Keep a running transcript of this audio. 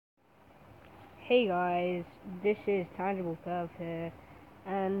Hey guys, this is Tangible Curve here,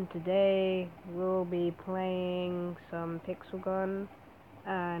 and today we'll be playing some PixelGun,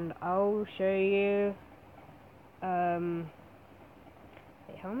 and I'll show you, wait,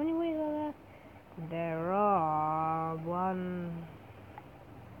 how many ways are there? There are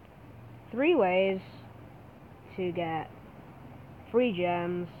three ways to get free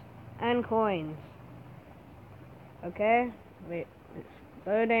gems and coins. Okay, wait, it's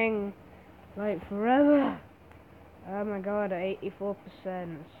loading like forever. Oh my god, 84%.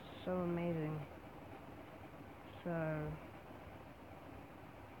 It's so amazing. So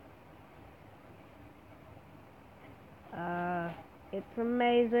it's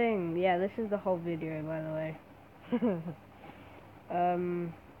amazing. Yeah, this is the whole video, by the way.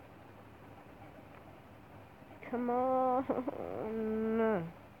 Come on.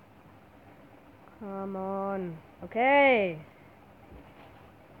 Come on. Okay.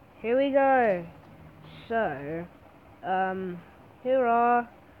 Here we go. So, here are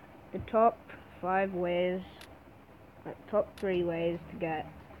the top 5 ways, top 3 ways to get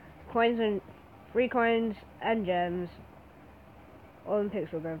coins and free coins and gems on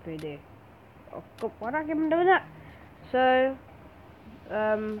PixelGun3d. Oh God, why did I keep on doing that? So,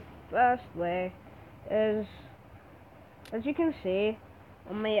 first way is, as you can see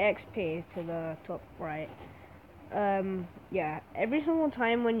on my XP to the top right, yeah, every single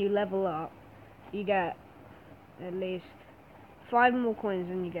time when you level up, you get at least 5 more coins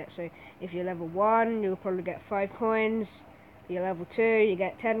than you get. So if you're level 1, you'll probably get 5 coins. If you're level 2, you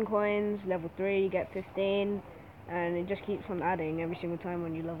get 10 coins. Level 3, you get 15. And it just keeps on adding every single time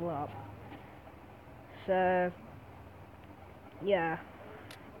when you level up. So, yeah.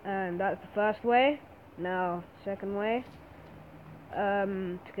 And that's the first way. Now, second way.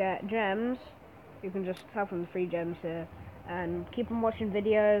 To get gems, you can just tap on the free gems here and keep on watching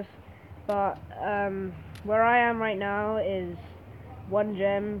videos. But where I am right now is 1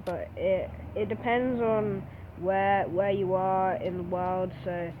 gem, but it depends on where you are in the world.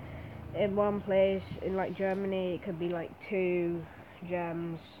 So in one place in like Germany it could be like 2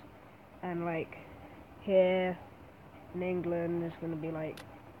 gems, and like here in England it's gonna be like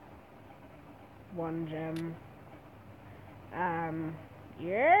 1 gem.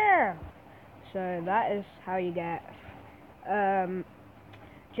 Yeah. So that is how you get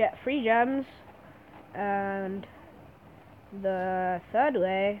free gems. And the third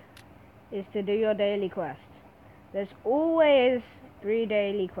way is to do your daily quests. There's always 3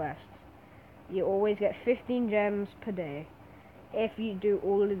 daily quests. You always get 15 gems per day if you do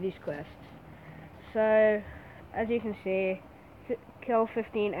all of these quests. So, as you can see, kill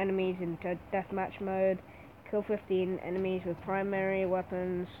 15 enemies in deathmatch mode, kill 15 enemies with primary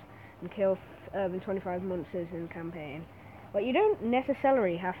weapons, and kill 25 monsters in campaign. But you don't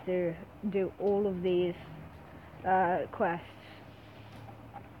necessarily have to do all of these quests.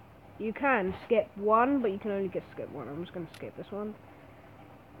 You can skip one, but you can only skip one. I'm just going to skip this one.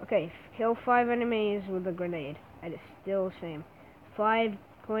 Okay, kill 5 enemies with a grenade, and it's still the same. 5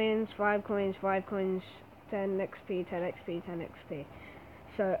 coins, 5 coins, 5 coins, 10 XP, 10 XP, 10 XP.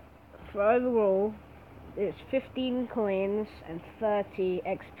 So, for overall, it's 15 coins and 30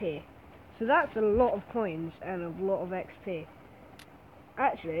 XP. So that's a lot of coins and a lot of XP.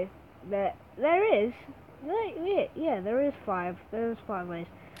 Actually, there is 5. There's 5 ways.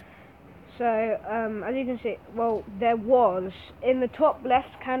 So, as you can see, well, there was in the top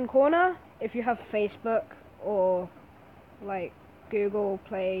left-hand corner, if you have Facebook or like Google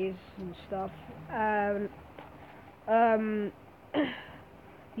Plays and stuff,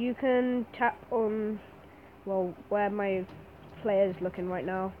 you can tap on, well, where my player is looking right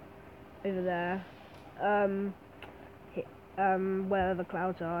now, over there, where the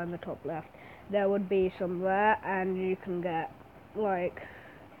clouds are in the top left, there would be some there, and you can get like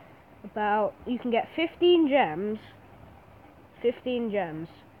you can get 15 gems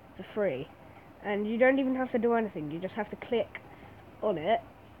for free, and you don't even have to do anything. You just have to click on it,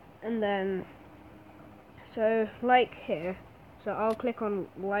 and then, so like here, so I'll click on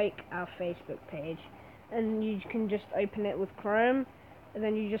like our Facebook page, and you can just open it with Chrome, and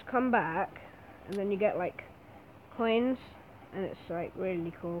then you just come back, and then you get like coins, and it's like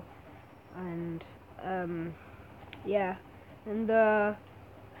really cool. And yeah, and the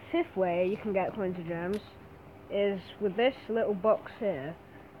 5th way you can get coins and gems is with this little box here.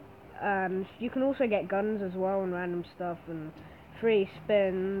 You can also get guns as well, and random stuff, and free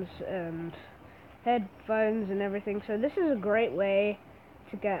spins, and headphones and everything. So this is a great way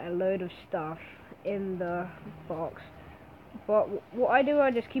to get a load of stuff in the box. But what I do,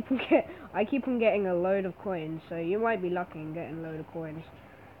 I just keep on getting a load of coins. So you might be lucky in getting a load of coins.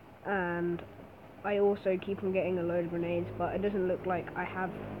 And I also keep on getting a load of grenades, but it doesn't look like I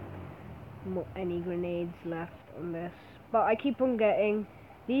have any grenades left on this. But I keep on getting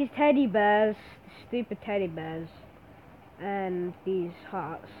these teddy bears, stupid teddy bears, and these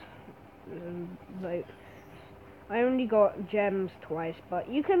hearts. Vote. I only got gems twice, but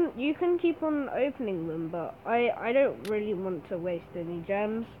you can keep on opening them, but I don't really want to waste any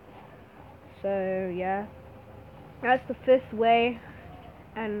gems. So yeah, that's the 5th way,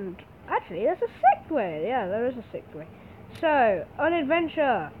 and actually there's a 6th way. Yeah, there is a 6th way. So on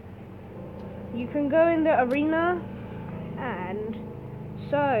adventure, you can go in the arena, and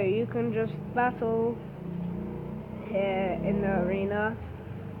so you can just battle here in the arena.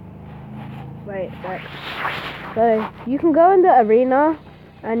 Wait a sec. So you can go in the arena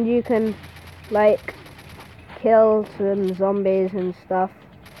and you can like kill some zombies and stuff,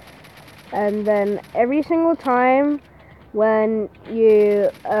 and then every single time when you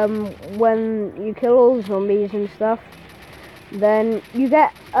kill all the zombies and stuff, then you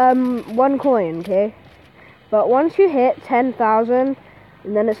get 1 coin, okay? But once you hit 10,000,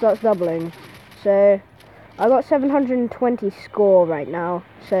 then it starts doubling. So I got 720 score right now.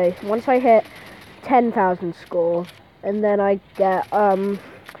 So once I hit 10,000 score, and then I get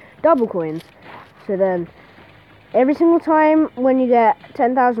double coins. So then every single time when you get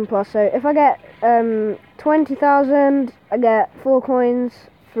 10,000 plus, so if I get 20,000, I get 4 coins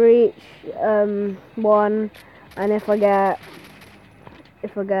for each one, and if I get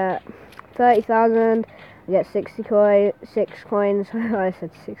 30,000, I get 6 coins. I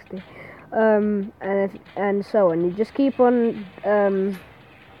said 60. And so on. You just keep on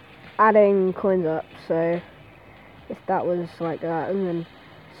adding coins up. So if that was like that, and then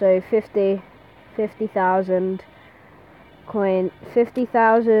so 50,000 coin,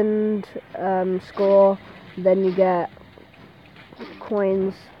 50,000 score, then you get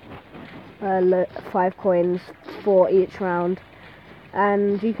coins, 5 coins for each round,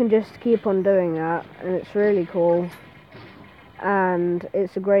 and you can just keep on doing that, and it's really cool, and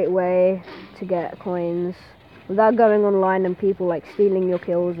it's a great way to get coins without going online and people like stealing your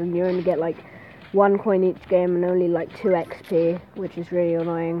kills, and you only get like 1 coin each game and only like 2 XP, which is really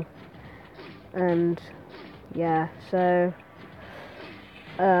annoying. And yeah, so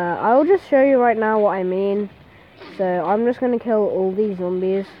I'll just show you right now what I mean. So I'm just gonna kill all these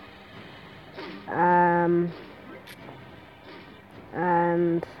zombies, and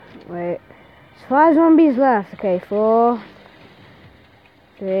wait, there's 5 zombies left. Okay, 4,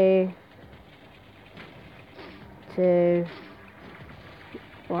 3, 2,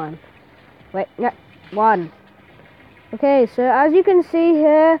 1. Wait, no, 1. Okay, so as you can see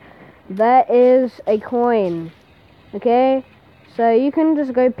here, there is a coin. Okay, so you can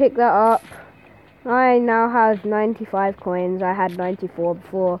just go pick that up. I now have 95 coins. I had 94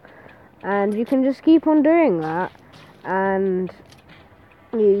 before, and you can just keep on doing that, and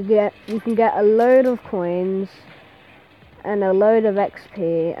you can get a load of coins and a load of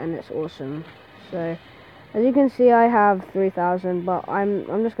XP, and it's awesome. So as you can see, I have 3,000, but I'm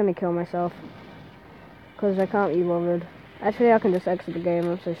just gonna kill myself because I can't be bothered. Actually, I can just exit the game.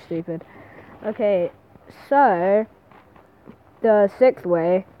 I'm so stupid. Okay, so the 6th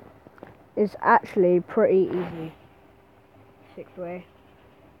way is actually pretty easy. 6th way.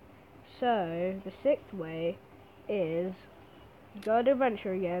 So the 6th way is you go to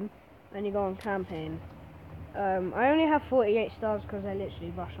adventure again, and you go on campaign. I only have 48 stars because I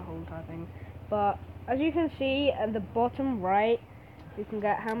literally rushed the whole entire thing. But as you can see at the bottom right, you can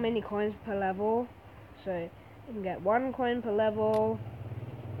get how many coins per level. So you can get 1 coin per level.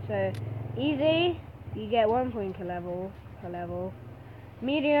 So easy, you get 1 coin per level.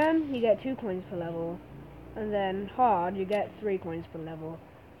 Medium, you get 2 coins per level. And then hard, you get 3 coins per level.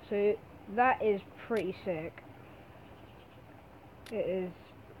 So that is pretty sick. It is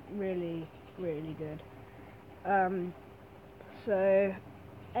really, really good. So,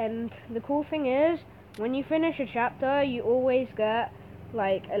 and the cool thing is, when you finish a chapter, you always get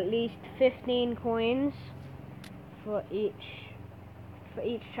like at least 15 coins for each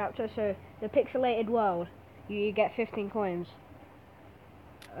chapter. So the pixelated world, you get 15 coins.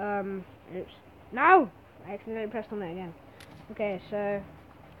 Oops. No! I accidentally pressed on it again. Okay, so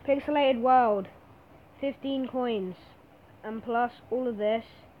pixelated world, 15 coins, and plus all of this.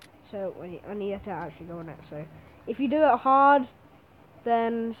 So wait, I need to actually go on it. So if you do it hard,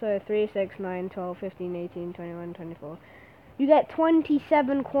 then so 3, 6, 9, 12, 15, 18, 21, 24. You get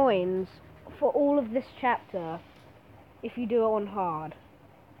 27 coins for all of this chapter if you do it on hard.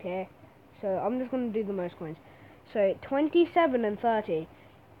 Okay, so I'm just going to do the most coins. So 27 and 30,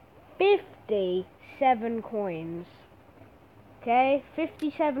 57 coins. Okay,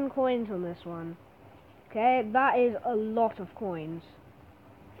 57 coins on this one. Okay, that is a lot of coins.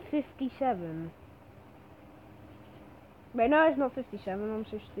 57. Wait, no, it's not 57. I'm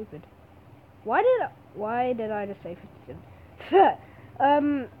so stupid. Why did I just say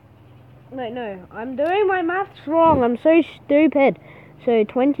 57? No, I'm doing my maths wrong. I'm so stupid. So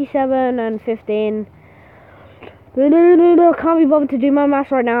 27 and 15. Can't be bothered to do my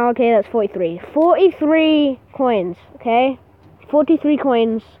maths right now. Okay, that's 43. 43 coins. Okay, 43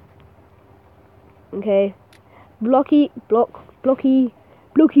 coins. Okay, block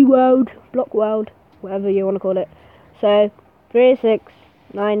world, whatever you want to call it. So 3, 6,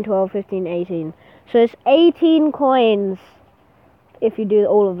 9, 12, 15, 18. So it's 18 coins if you do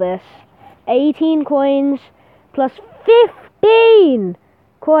all of this. 18 coins plus 15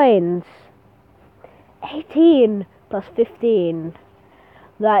 coins. 18 plus 15.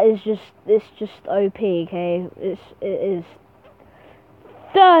 It's just OP, okay? It is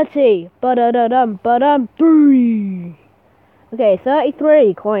 30. Ba-da-da-dum, 3. Okay,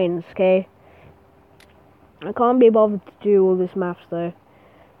 33 coins, okay? I can't be bothered to do all this maths though.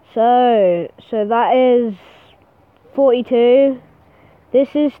 So that is 42.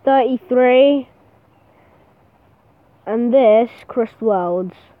 This is 33. And this, Crust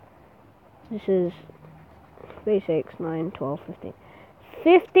Worlds. This is 3, 6, 9, 12, 15.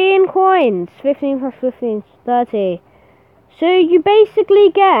 15 coins. 15 plus 15 is 30. So you basically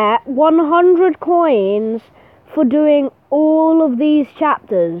get 100 coins for doing all of these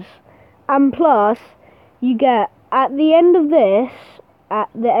chapters. And plus, you get, at the end of this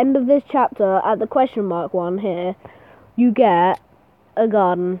chapter, at the question mark one here, you get a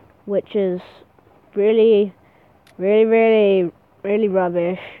gun, which is really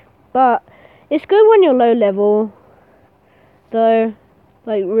rubbish. But it's good when you're low level, though,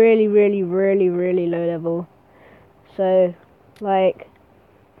 like really low level. So, like,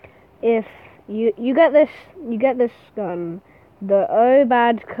 if you get this gun, the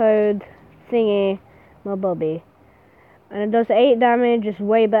OBAD code thingy, my bobby, and it does 8 damage. It's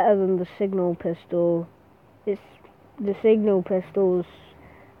way better than the signal pistol. The signal pistol's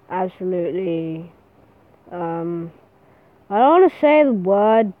absolutely, I don't want to say the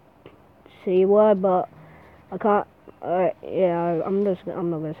word C word, but I can't. Yeah, I'm not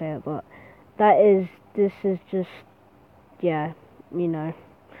gonna say it, but this is just, yeah, you know.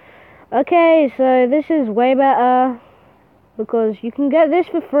 Okay, so this is way better because you can get this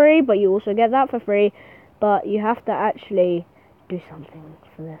for free, but you also get that for free, but you have to actually do something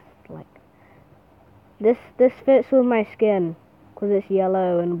for this. Like this fits with my skin because it's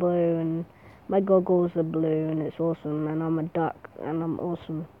yellow and blue, and my goggles are blue, and it's awesome, and I'm a duck, and I'm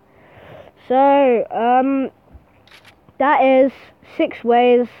awesome. So that is 6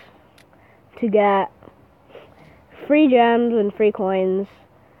 ways to get free gems and free coins.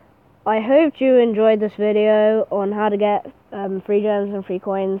 I hope you enjoyed this video on how to get free gems and free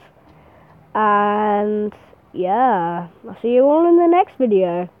coins. And yeah, I'll see you all in the next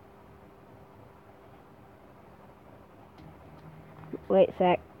video. Wait a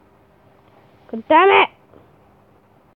sec. God damn it!